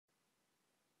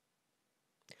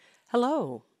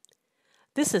Hello,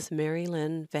 this is Mary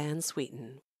Lynn Van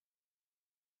Sweeten.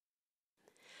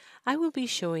 I will be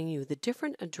showing you the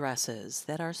different addresses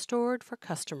that are stored for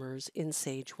customers in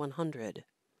Sage 100.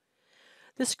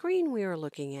 The screen we are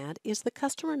looking at is the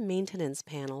Customer Maintenance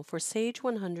panel for Sage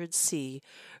 100C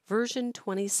version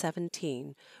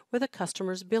 2017, where the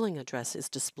customer's billing address is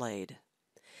displayed.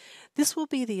 This will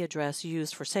be the address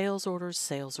used for sales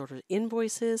orders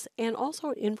invoices, and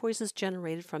also invoices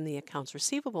generated from the Accounts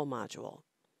Receivable module.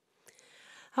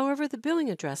 However, the billing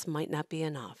address might not be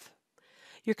enough.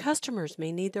 Your customers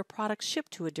may need their products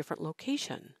shipped to a different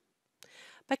location.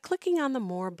 By clicking on the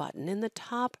More button in the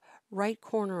top right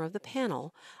corner of the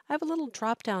panel, I have a little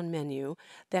drop-down menu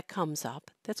that comes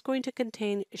up that's going to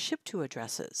contain Ship to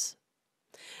addresses.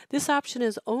 This option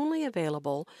is only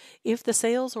available if the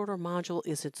sales order module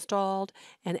is installed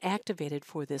and activated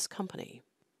for this company.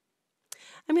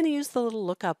 I'm going to use the little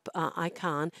lookup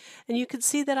icon, and you can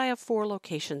see that I have 4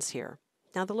 locations here.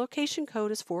 Now the location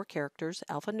code is 4 characters,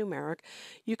 alphanumeric.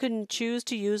 You can choose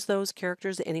to use those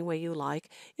characters any way you like.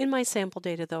 In my sample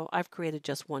data though, I've created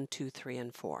just 1, 2, 3,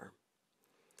 and 4.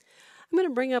 I'm going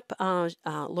to bring up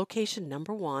location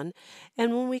number 1,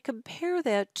 and when we compare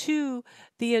that to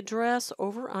the address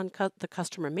over on the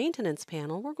Customer Maintenance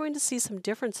panel, we're going to see some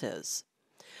differences.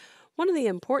 One of the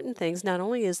important things not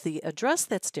only is the address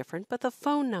that's different, but the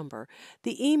phone number.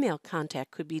 The email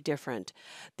contact could be different.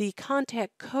 The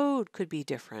contact code could be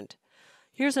different.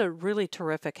 Here's a really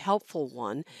terrific, helpful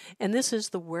one, and this is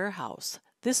the warehouse.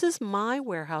 This is my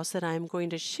warehouse that I'm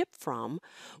going to ship from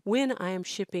when I am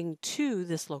shipping to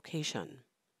this location.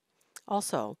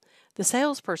 Also, the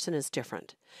salesperson is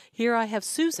different. Here I have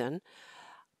Susan.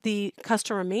 The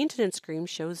customer maintenance screen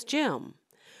shows Jim.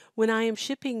 When I am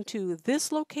shipping to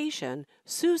this location,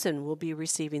 Susan will be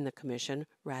receiving the commission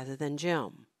rather than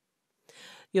Jim.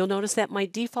 You'll notice that my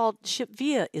default ship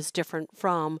via is different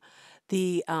from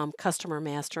the customer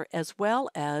master, as well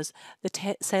as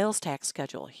the sales tax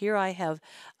schedule. Here I have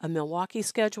a Milwaukee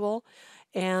schedule,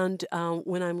 and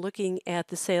when I'm looking at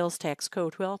the sales tax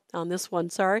code, well, on this one,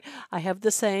 sorry, I have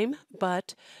the same,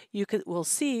 but we'll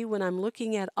see when I'm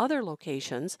looking at other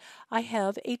locations, I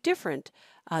have a different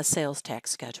sales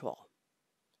tax schedule.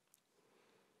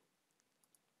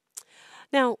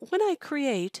 Now, when I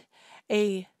create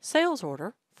a sales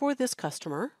order for this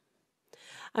customer,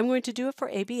 I'm going to do it for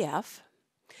ABF,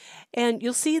 and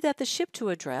you'll see that the ship to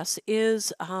address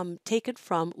is taken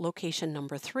from location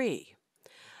number 3.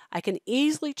 I can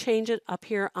easily change it up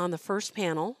here on the first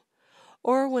panel,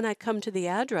 or when I come to the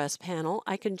address panel,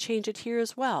 I can change it here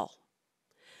as well.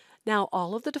 Now,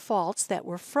 all of the defaults that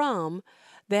were from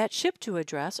that ship to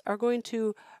address are going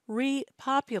to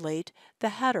repopulate the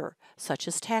header, such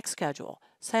as tax schedule,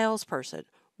 salesperson,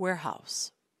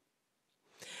 warehouse.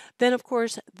 Then, of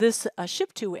course, this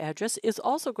ship to address is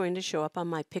also going to show up on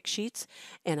my pick sheets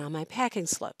and on my packing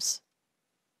slips.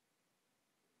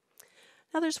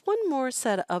 Now there's one more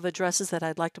set of addresses that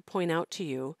I'd like to point out to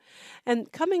you.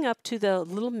 And coming up to the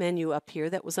little menu up here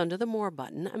that was under the More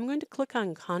button, I'm going to click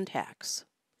on Contacts.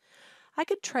 I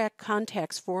could track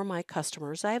contacts for my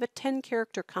customers. I have a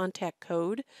 10-character contact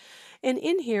code, and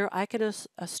in here I can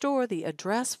store the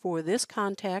address for this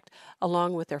contact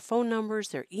along with their phone numbers,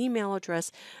 their email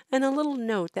address, and a little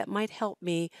note that might help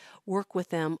me work with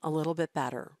them a little bit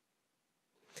better.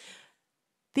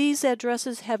 These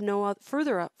addresses have no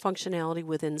further functionality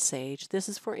within Sage. This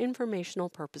is for informational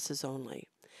purposes only.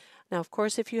 Now, of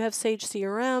course, if you have Sage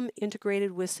CRM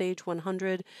integrated with Sage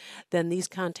 100, then these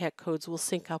contact codes will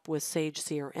sync up with Sage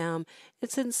CRM.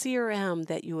 It's in CRM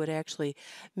that you would actually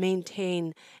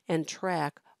maintain and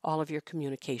track all of your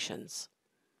communications.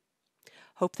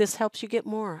 Hope this helps you get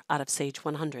more out of Sage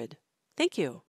 100. Thank you.